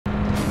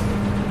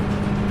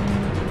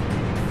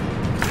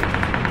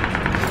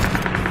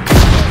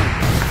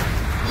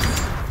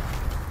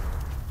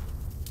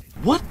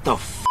What the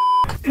f?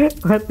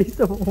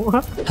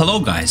 Hello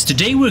guys,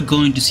 today we're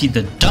going to see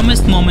the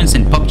dumbest moments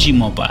in PUBG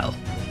Mobile.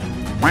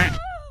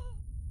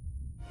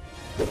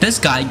 This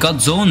guy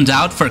got zoned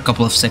out for a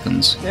couple of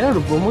seconds.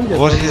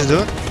 What he's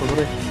doing?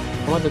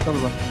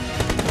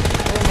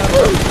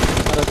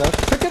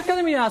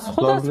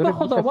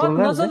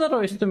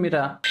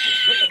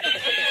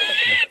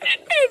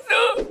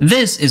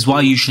 This is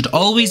why you should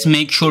always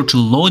make sure to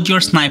load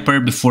your sniper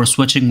before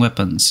switching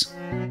weapons.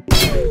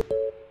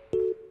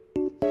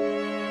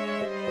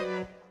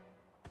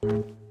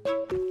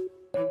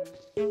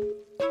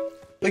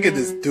 Look at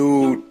this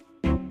dude.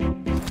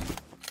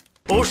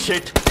 Oh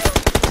shit.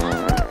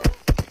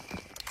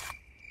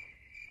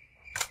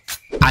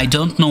 I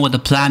don't know what the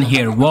plan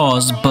here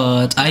was,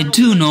 but I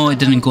do know it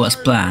didn't go as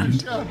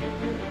planned.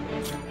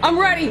 I'm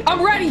ready!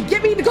 I'm ready!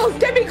 Get me close!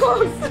 Get me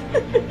close!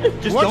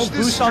 Just don't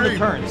boost on the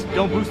turns.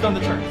 Don't boost on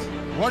the turns.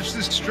 Watch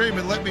this stream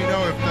and let me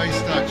know if they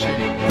start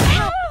cheating.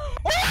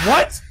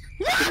 What?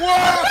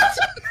 What?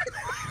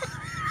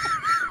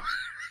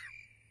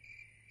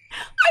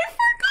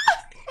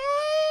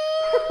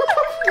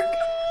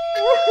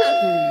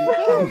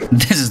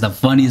 This is the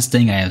funniest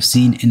thing I have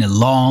seen in a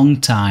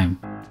long time.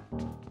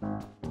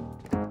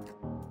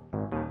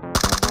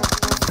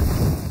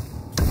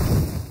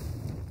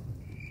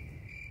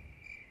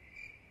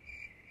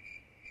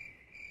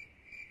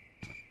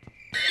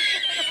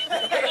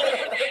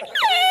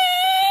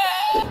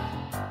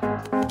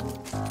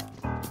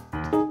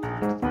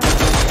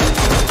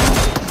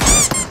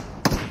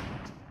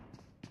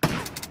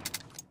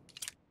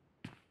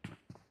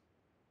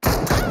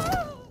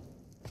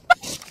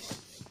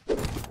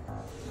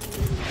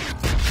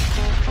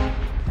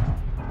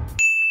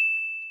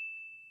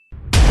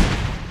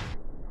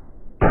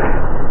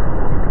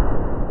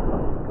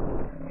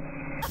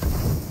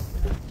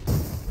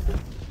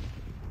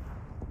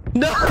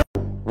 No!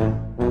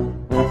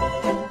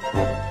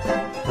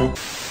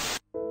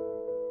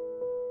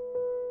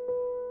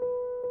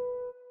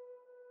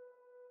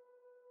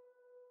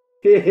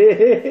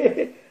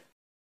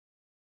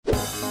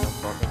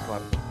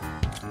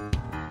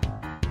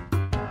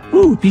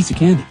 Ooh, piece of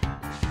candy.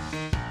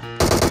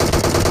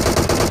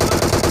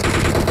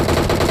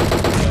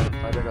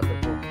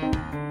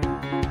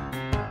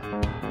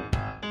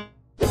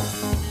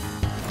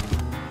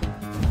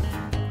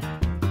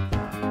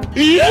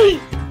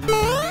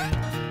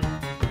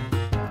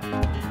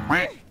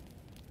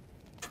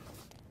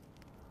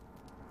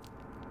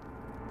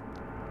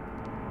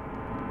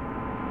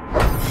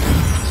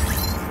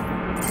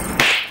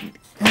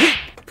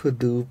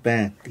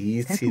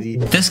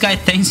 This guy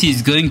thinks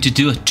he's going to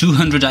do a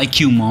 200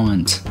 IQ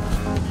moment.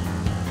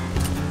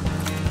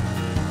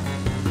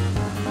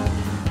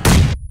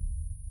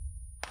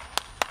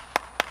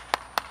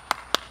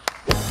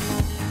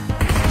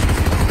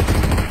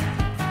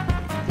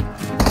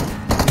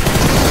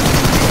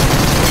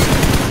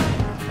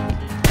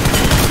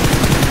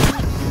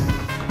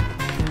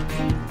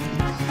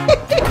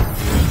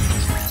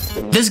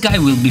 This guy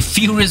will be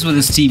furious with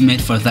his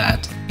teammate for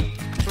that.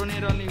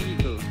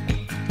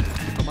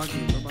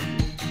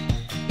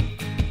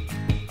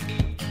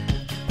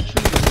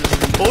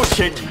 Oh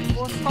shit.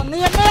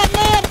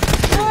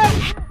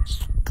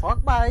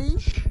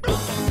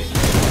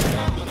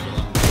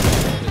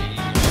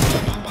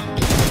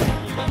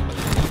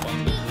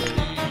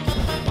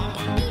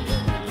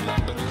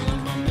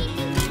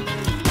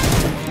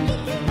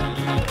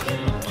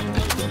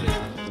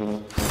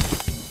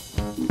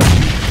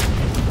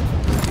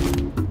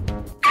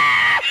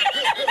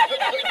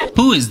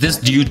 Who is this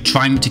dude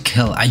trying to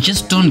kill? I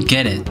just don't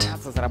get it.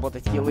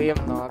 Заработать хилы,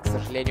 но, к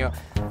сожалению,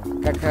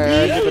 как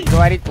любят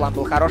говорить, план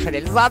был хороший,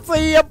 реализация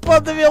ее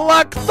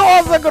подвела.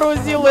 Кто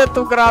загрузил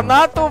эту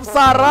гранату в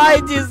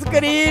сарай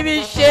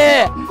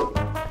дискривище?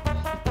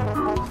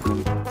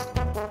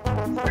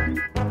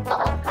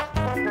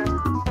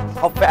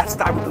 How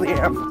fast I really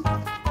am.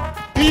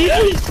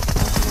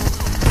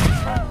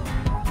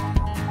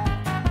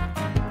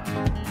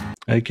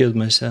 I killed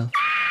myself.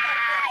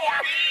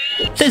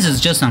 This is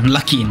just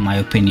unlucky in my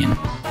opinion.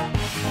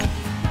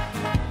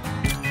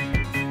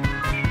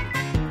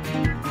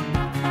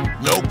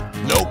 Nope,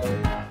 nope,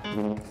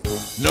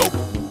 nope.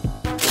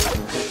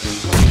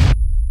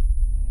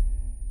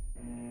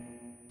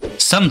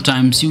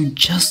 Sometimes you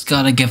just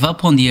gotta give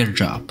up on the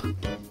airdrop.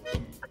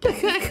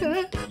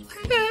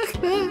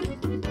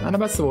 انا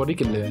بس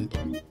بوريك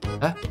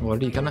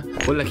بوريك انا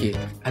بقول لك ايه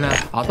انا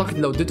اعتقد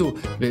لو اديته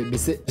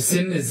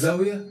بسن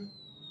الزاويه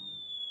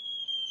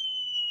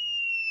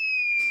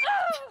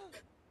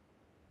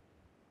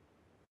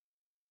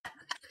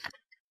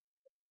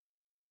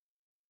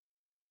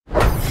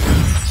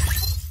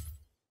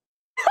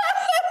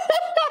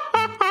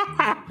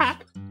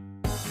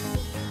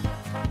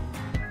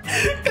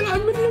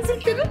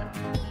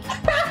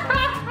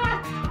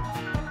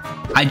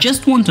I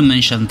just want to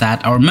mention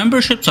that our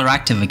memberships are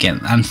active again,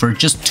 and for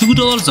just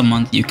 $2 a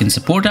month you can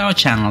support our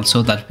channel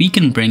so that we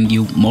can bring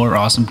you more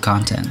awesome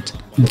content.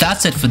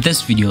 That's it for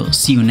this video,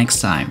 see you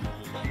next time.